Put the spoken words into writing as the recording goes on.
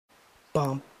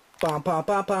Bum, bum, bum,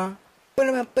 bum, bum.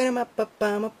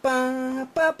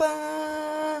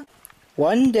 Ba-da-ba-ba-ba-ba-ba-ba-ba.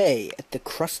 One day at the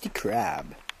Krusty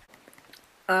Krab.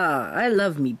 Ah, I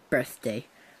love me birthday.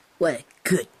 What a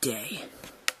good day.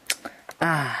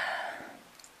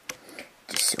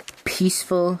 Just so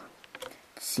peaceful.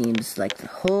 Seems like the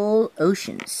whole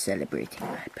ocean is celebrating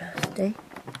my birthday.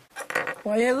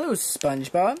 Why, hello,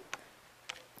 SpongeBob.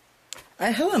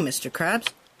 Hello, Mr.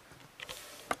 Krabs.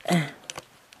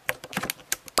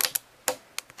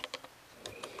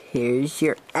 Here's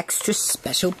your extra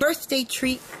special birthday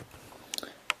treat.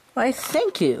 Why,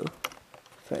 thank you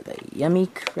for the yummy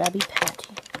Krabby Patty.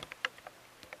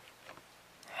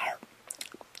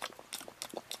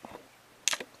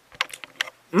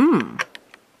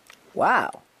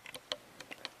 Wow.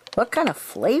 What kind of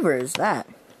flavor is that?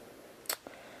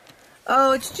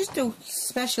 Oh, it's just a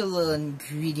special little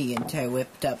ingredient I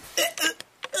whipped up.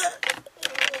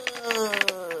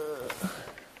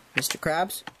 Mr.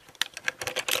 Krabs?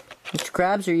 Mr.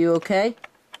 Krabs, are you okay?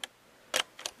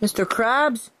 Mr.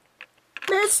 Krabs?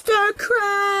 Mr.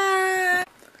 Krabs!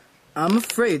 I'm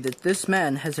afraid that this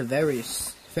man has a very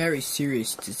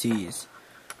serious disease.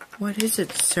 What is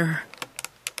it, sir?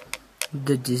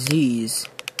 The disease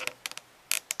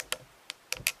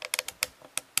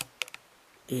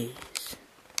is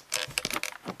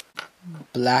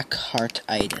black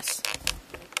heartitis.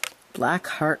 Black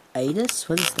heartitis?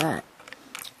 What is that?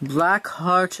 Black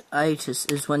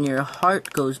heartitis is when your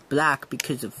heart goes black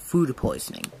because of food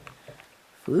poisoning.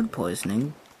 Food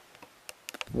poisoning?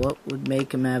 What would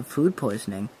make him have food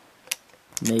poisoning?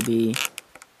 Maybe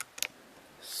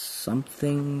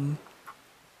something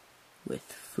with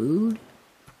food?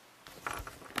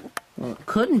 Well, it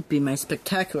couldn't be my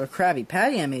spectacular Krabby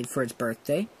Patty I made for his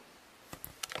birthday.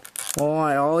 Oh,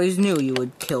 I always knew you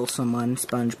would kill someone,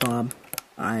 SpongeBob.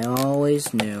 I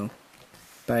always knew.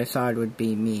 But I thought it would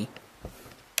be me.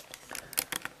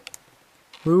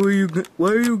 What are you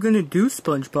gonna do,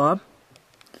 SpongeBob?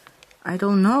 I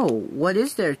don't know. What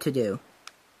is there to do?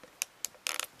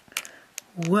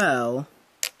 Well,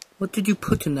 what did you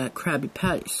put in that Krabby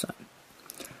Patty, son?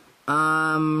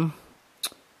 I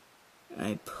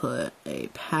put a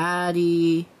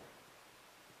patty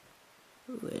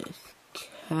with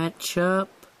ketchup,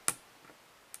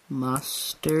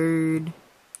 mustard,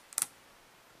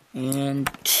 and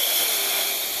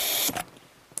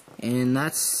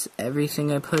that's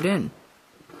everything I put in.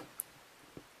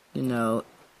 You know,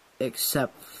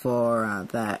 except for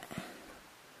that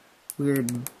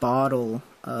weird bottle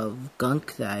of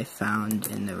gunk that I found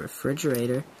in the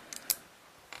refrigerator.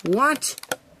 What?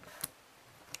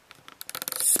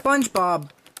 SpongeBob,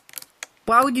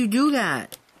 why would you do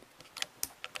that?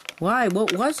 Why?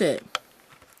 What was it?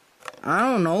 I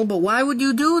don't know, but why would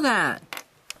you do that?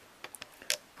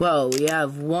 Well, we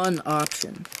have one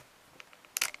option.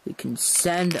 We can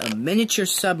send a miniature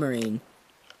submarine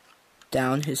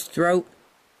down his throat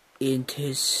into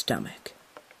his stomach.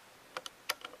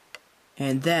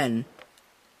 And then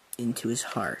into his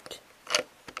heart.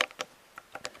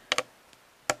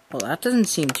 Well, that doesn't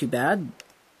seem too bad.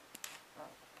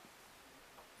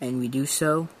 And we do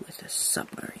so with a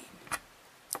submarine.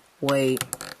 Wait.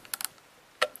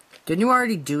 Didn't you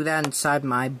already do that inside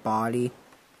my body?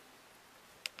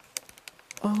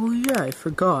 Oh yeah, I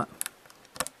forgot.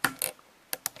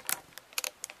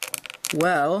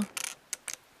 Well,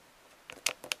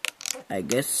 I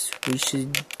guess we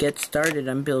should get started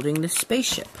on building this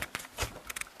spaceship.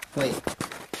 Wait.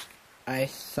 I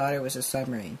thought it was a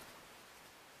submarine.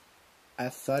 I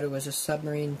thought it was a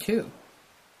submarine too.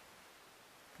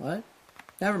 What?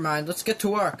 Never mind, let's get to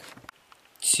work.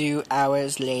 2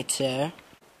 hours later.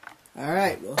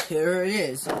 Alright, well here it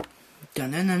is.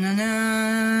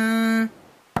 Da-na-na-na-na.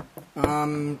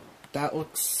 That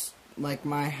looks like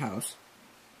my house.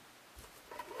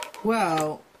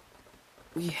 Well,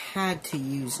 we had to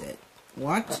use it.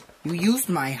 What? You used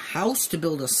my house to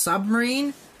build a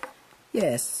submarine?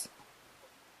 Yes.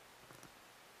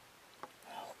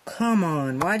 Oh, come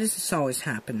on, why does this always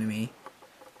happen to me?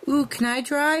 Ooh, can I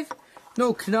drive?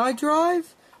 No, can I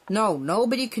drive? No,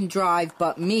 nobody can drive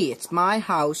but me. It's my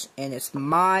house, and it's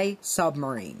my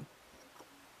submarine.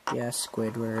 Yes,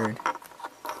 Squidward.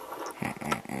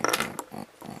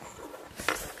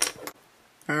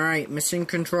 Alright, mission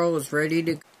control is ready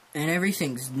to... And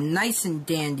everything's nice and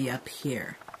dandy up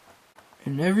here.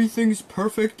 And everything's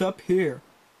perfect up here.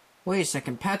 Wait a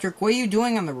second, Patrick, what are you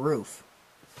doing on the roof?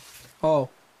 Oh.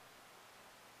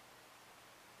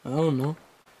 I don't know.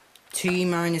 T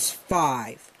minus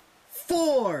 5,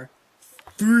 4,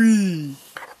 3,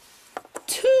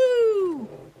 2.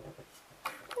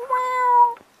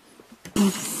 Wow.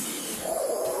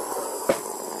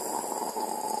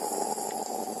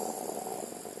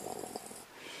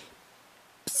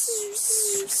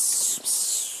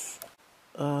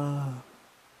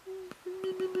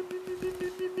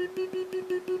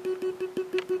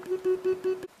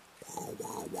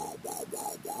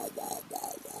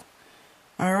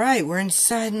 Alright, we're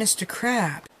inside Mr.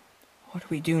 Krab. What do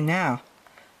we do now?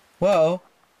 Well,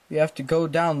 we have to go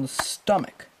down the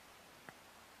stomach.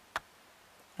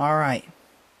 Alright.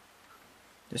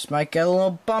 This might get a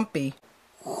little bumpy.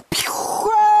 We're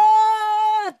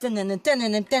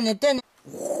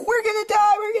gonna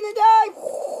die, we're gonna die!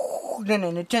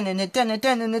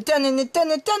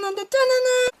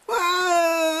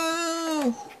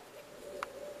 Whoa!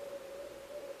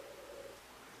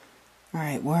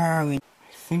 Alright, where are we? I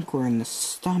think we're in the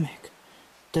stomach.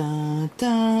 Da,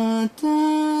 da,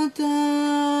 da, da.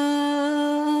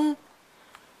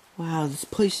 Wow, this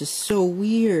place is so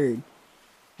weird.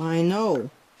 I know.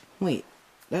 Wait,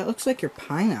 that looks like your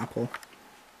pineapple.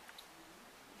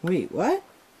 Wait, what?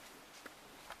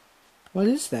 What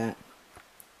is that?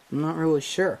 I'm not really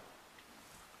sure.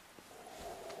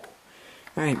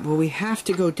 Alright, well we have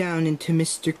to go down into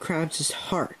Mr. Krabs'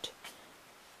 heart.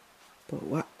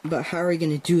 But how are we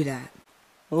gonna do that?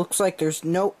 It looks like there's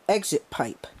no exit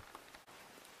pipe.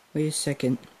 Wait a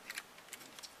second.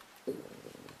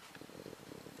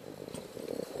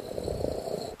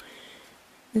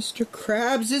 Mr.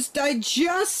 Krabs is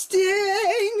digesting!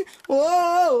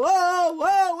 Whoa, whoa,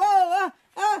 whoa, whoa,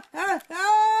 ah, ah,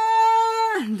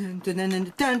 ah! Dun, dun, dun, dun,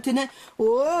 dun, dun, dun. Whoa,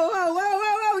 whoa, whoa,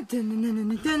 whoa, dun, dun, dun,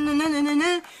 dun, dun, dun, dun, dun,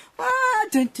 dun. Ah,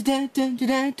 dun, dun, dun, dun,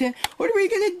 dun, dun. What are we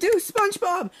gonna do,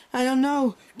 SpongeBob? I don't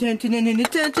know. Dun, dun, dun, dun,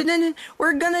 dun, dun, dun, dun.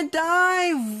 We're gonna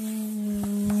die!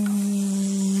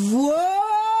 Whoa!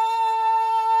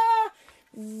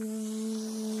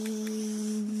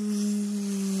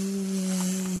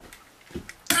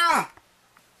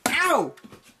 Ow!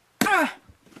 Ah!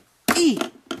 E!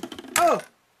 Oh!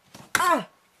 Ah!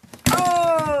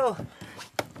 Oh!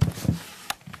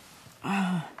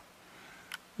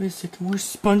 Wait a second, where's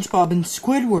SpongeBob and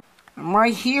Squidward? I'm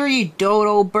right here, you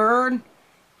dodo bird.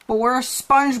 But where's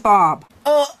SpongeBob?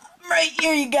 Oh, I'm right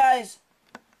here, you guys.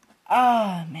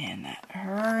 Ah, oh, man, that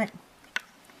hurt.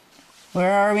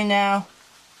 Where are we now?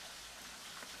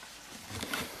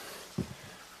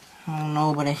 I don't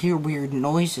know, but I hear weird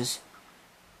noises.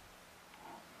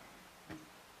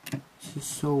 This is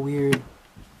so weird.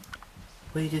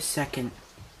 Wait a second.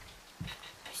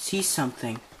 I see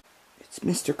something. It's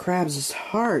Mr. Krabs'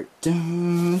 heart.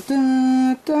 Dun,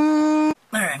 dun, dun.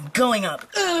 Alright, I'm going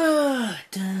up.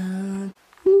 Dun.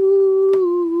 Ooh.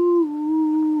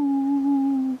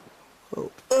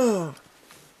 Oh,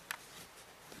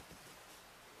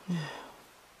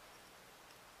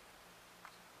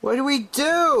 What do we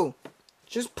do?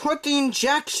 Just put the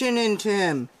injection into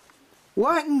him.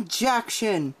 What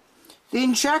injection? The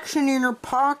injection in your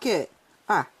pocket.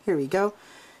 Ah, here we go.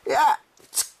 Yeah.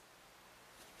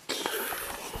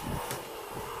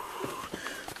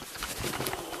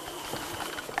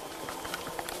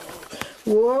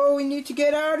 Whoa, we need to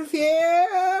get out of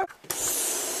here.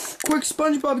 Quick,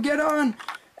 SpongeBob, get on.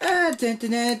 Dun, dun,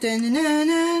 dun, dun, dun, dun, dun,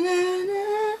 dun,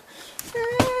 dun.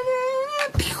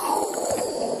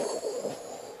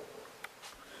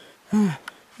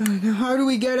 Now how do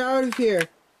we get out of here?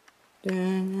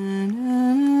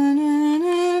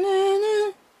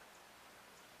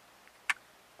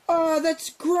 Oh,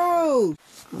 that's gross.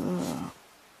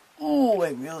 Oh, I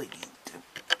really need to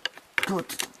go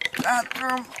to the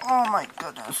bathroom. Oh my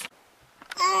goodness.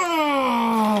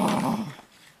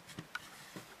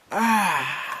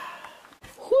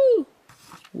 Whew.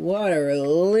 What a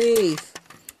relief.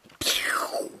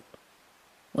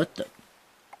 What the?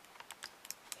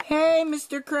 Hey,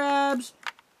 Mr. Krabs.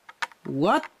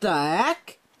 What the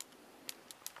heck?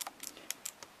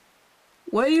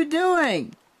 What are you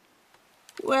doing?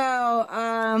 Well,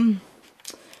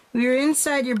 we were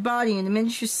inside your body in a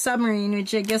miniature submarine,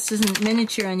 which I guess isn't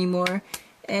miniature anymore,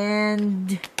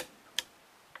 and,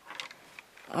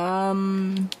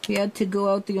 we had to go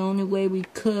out the only way we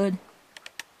could.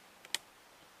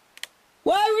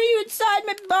 Why were you inside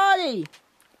my body?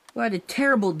 You had a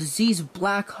terrible disease of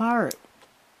black heart.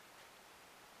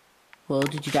 Well,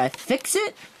 did you guys fix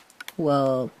it?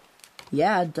 Well,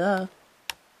 yeah, duh.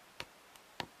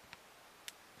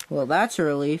 Well, that's a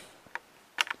relief.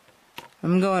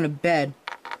 I'm going to bed.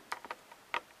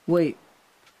 Wait,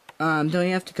 don't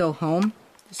you have to go home?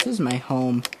 This is my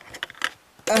home.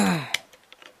 Ugh.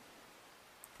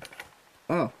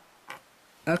 Oh,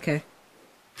 okay.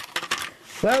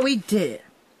 Well, we did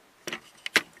it.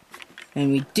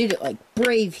 And we did it like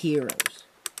brave heroes.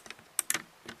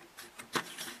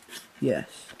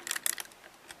 Yes.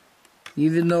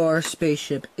 Even though our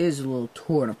spaceship is a little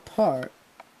torn apart,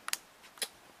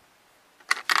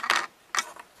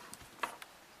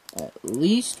 at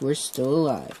least we're still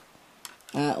alive.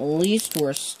 At least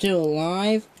we're still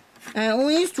alive. At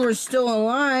least we're still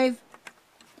alive.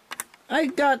 I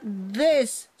got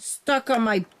this stuck on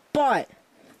my butt.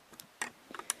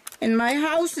 And my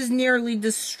house is nearly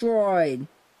destroyed.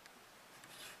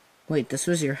 Wait, this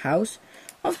was your house?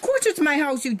 Of course it's my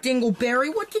house, you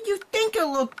dingleberry. What did you think it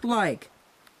looked like?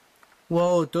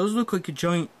 Well, it does look like a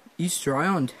giant Easter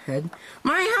Island head.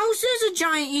 My house is a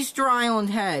giant Easter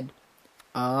Island head.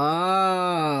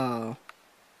 Oh.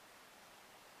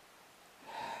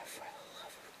 For the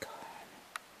love of God.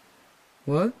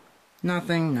 What?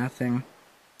 Nothing.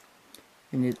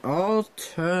 And it all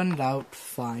turned out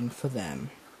fine for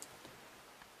them.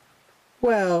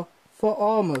 Well, for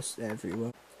almost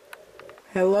everyone.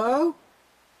 Hello?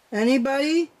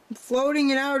 Anybody? Floating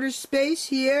in outer space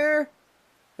here?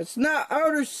 It's not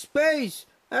outer space.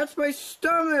 That's my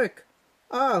stomach.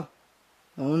 Oh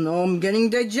no, I'm getting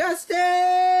digested.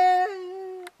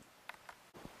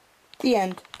 The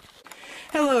end.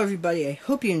 Hello everybody, I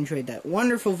hope you enjoyed that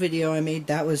wonderful video I made.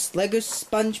 That was Lego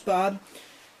SpongeBob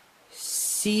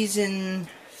Season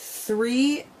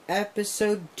 3,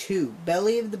 Episode 2,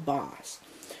 Belly of the Boss.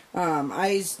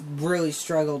 I really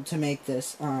struggled to make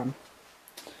this,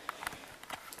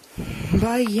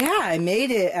 but yeah, I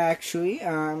made it actually.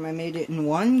 I made it in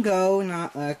one go,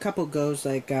 not a couple goes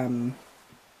like, none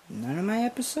of my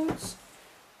episodes?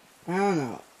 I don't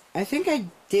know. I think I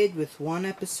did with one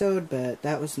episode, but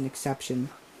that was an exception.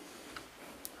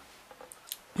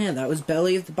 Yeah, that was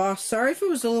Belly of the Boss. Sorry if it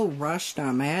was a little rushed.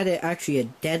 I had actually a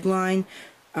deadline,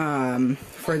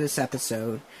 for this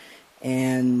episode.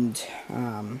 And,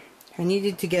 I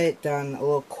needed to get it done a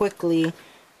little quickly.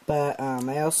 But,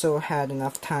 I also had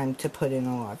enough time to put in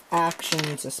a lot of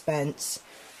action, suspense,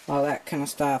 all that kind of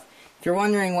stuff. If you're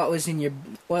wondering what was in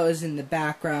the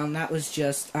background, that was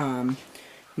just,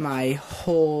 my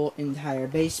whole entire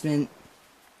basement.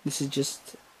 This is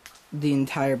just the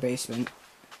entire basement.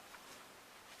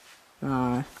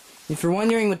 If you're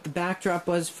wondering what the backdrop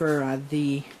was for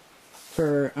the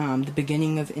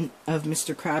beginning of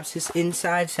Mr. Krabs, his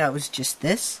insides, that was just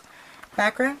this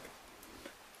background.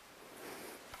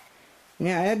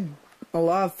 Yeah, I had a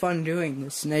lot of fun doing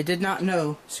this, and I did not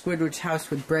know Squidward's house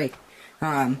would break.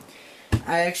 I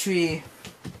actually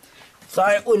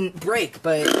thought it wouldn't break,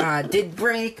 but it did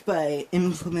break, but I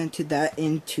implemented that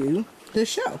into the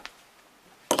show.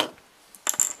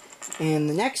 And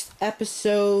the next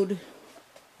episode,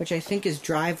 which I think is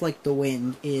Drive Like the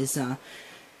Wind, is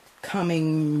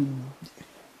coming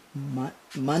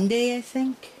Monday, I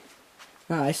think.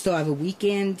 I still have a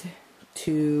weekend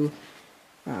to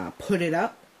put it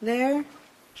up there.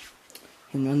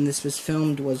 And when this was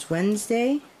filmed was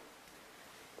Wednesday.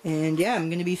 And yeah, I'm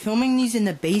going to be filming these in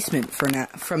the basement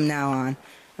from now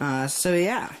on. So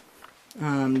yeah,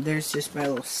 there's just my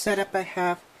little setup I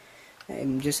have.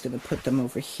 I'm just going to put them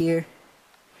over here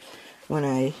when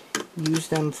I use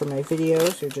them for my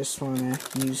videos or just want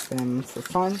to use them for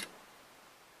fun.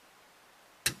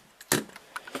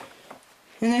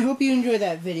 And I hope you enjoyed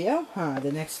that video.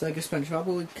 The next Lego SpongeBob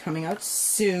will be coming out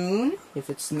soon. If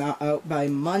it's not out by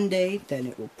Monday, then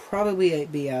it will probably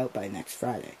be out by next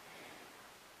Friday.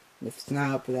 If it's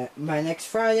not out by next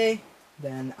Friday,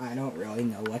 then I don't really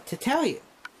know what to tell you.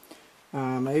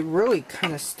 I really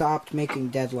kind of stopped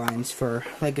making deadlines for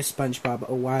Lego SpongeBob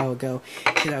a while ago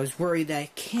because I was worried that I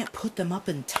can't put them up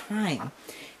in time,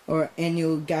 and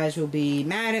you guys will be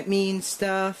mad at me and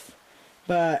stuff.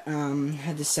 But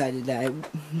I decided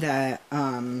that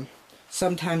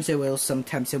sometimes it will,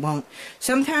 sometimes it won't.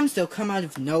 Sometimes they'll come out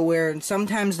of nowhere, and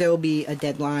sometimes there will be a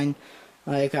deadline.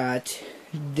 Like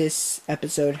this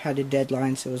episode had a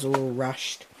deadline, so it was a little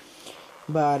rushed.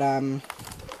 But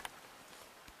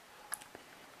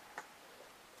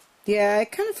yeah, I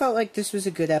kind of felt like this was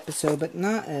a good episode, but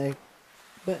not a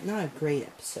great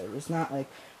episode. It was not like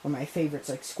one of my favorites,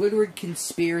 like Squidward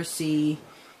Conspiracy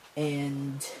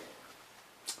and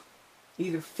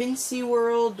either Fancy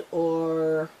World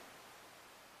or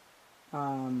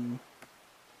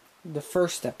the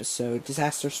first episode,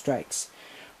 Disaster Strikes,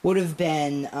 would have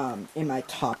been in my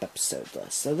top episode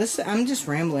list. So I'm just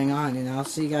rambling on, and I'll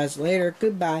see you guys later.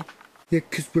 Goodbye. Yeah,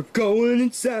 'cause we're going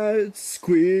inside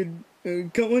Squid.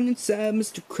 Going inside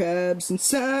Mr. Krabs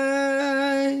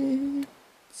inside.